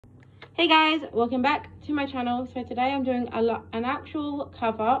Hey guys, welcome back to my channel. So today I'm doing an actual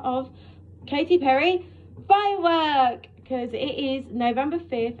cover of Katy Perry, Firework, because it is November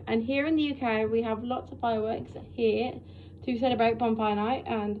 5th and here in the UK we have lots of fireworks here to celebrate bonfire night.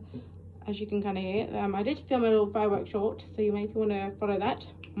 And as you can kind of hear, I did film a little firework short, so you may want to follow that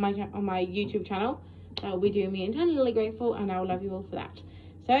on my YouTube channel. That will be doing me intensely grateful and I will love you all for that.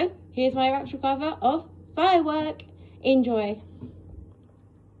 So here's my actual cover of Firework. Enjoy.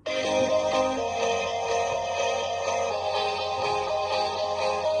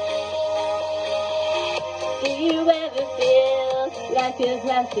 Do you ever feel like a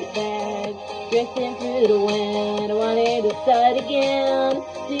plastic bag drifting through the wind, wanting to start again?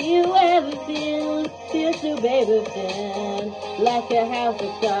 Do you ever feel so baby thin, like a house of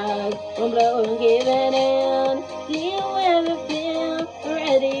cards, one blow and giving in? Do you ever feel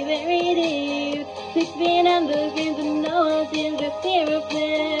already very deep, 6 feet under green, but no one seems to fear a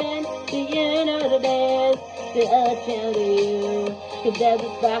plan? Do you know the best to attend to you? 'Cause there's a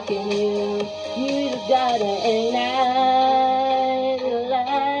spark in you. You just gotta ignite the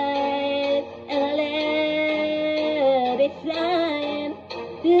light and let it shine.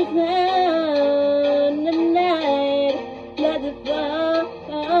 This night, the night, let the fall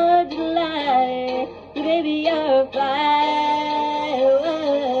of July. Baby, you're a firework.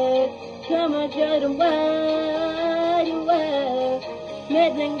 Come on, show them what you were.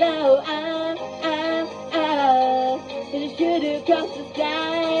 Let them go, and shoot across the sky.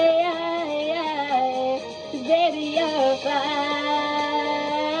 Baby, you're a firework.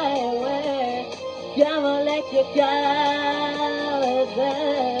 Come on, let your colors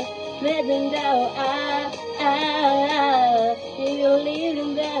burn. Let them go, if you leave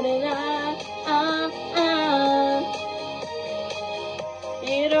them burning,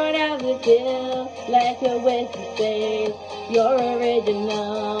 You don't have to feel like a waste of space. You're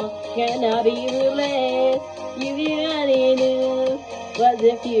original, cannot be replaced. If you only knew what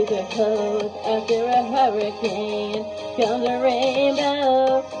the future holds, after a hurricane comes a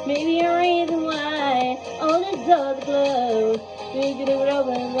rainbow. Maybe a reason why all the doors are closed. We could have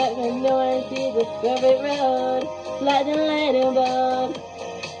opened right when no one sees the perfect road. Lightning bolt,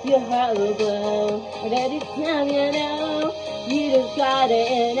 your heart will glow. And every time you know, you just gotta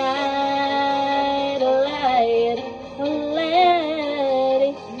ignite the light. Let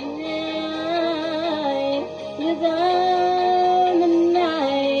it shine. It's on the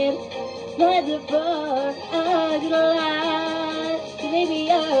night, let the 4th of July. Baby,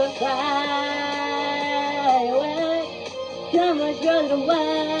 you're a firework. Come on, show them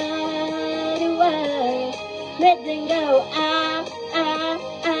what it was. Let them go,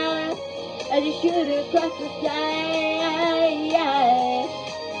 as you shoot across the sky.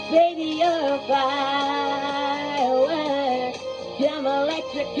 Baby, you're a firework. Come on, let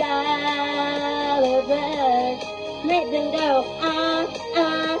your colors burn. Let them go,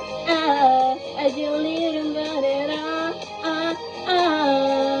 as you leave them burning,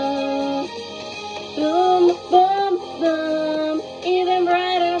 boom, boom, boom, even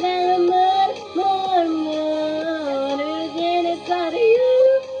brighter than the moon, who's in inside of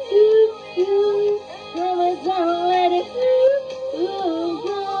you. Come on, don't let it go.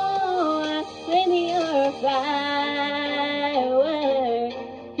 Baby, you're a firework.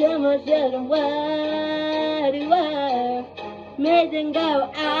 Come on, show them what it was. Make them go,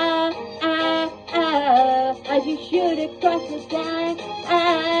 as you shoot across the sky.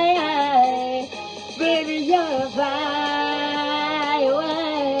 Baby, you're a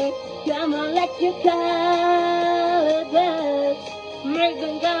firework. Come on, let your colors burst. Make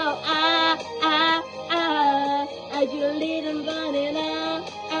them go, as you leave them burning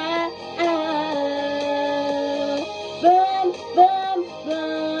boom, boom,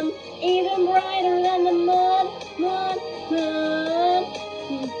 boom, even brighter than the moon,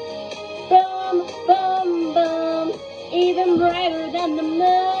 boom, boom, boom, even brighter than the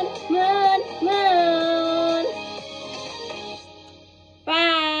moon.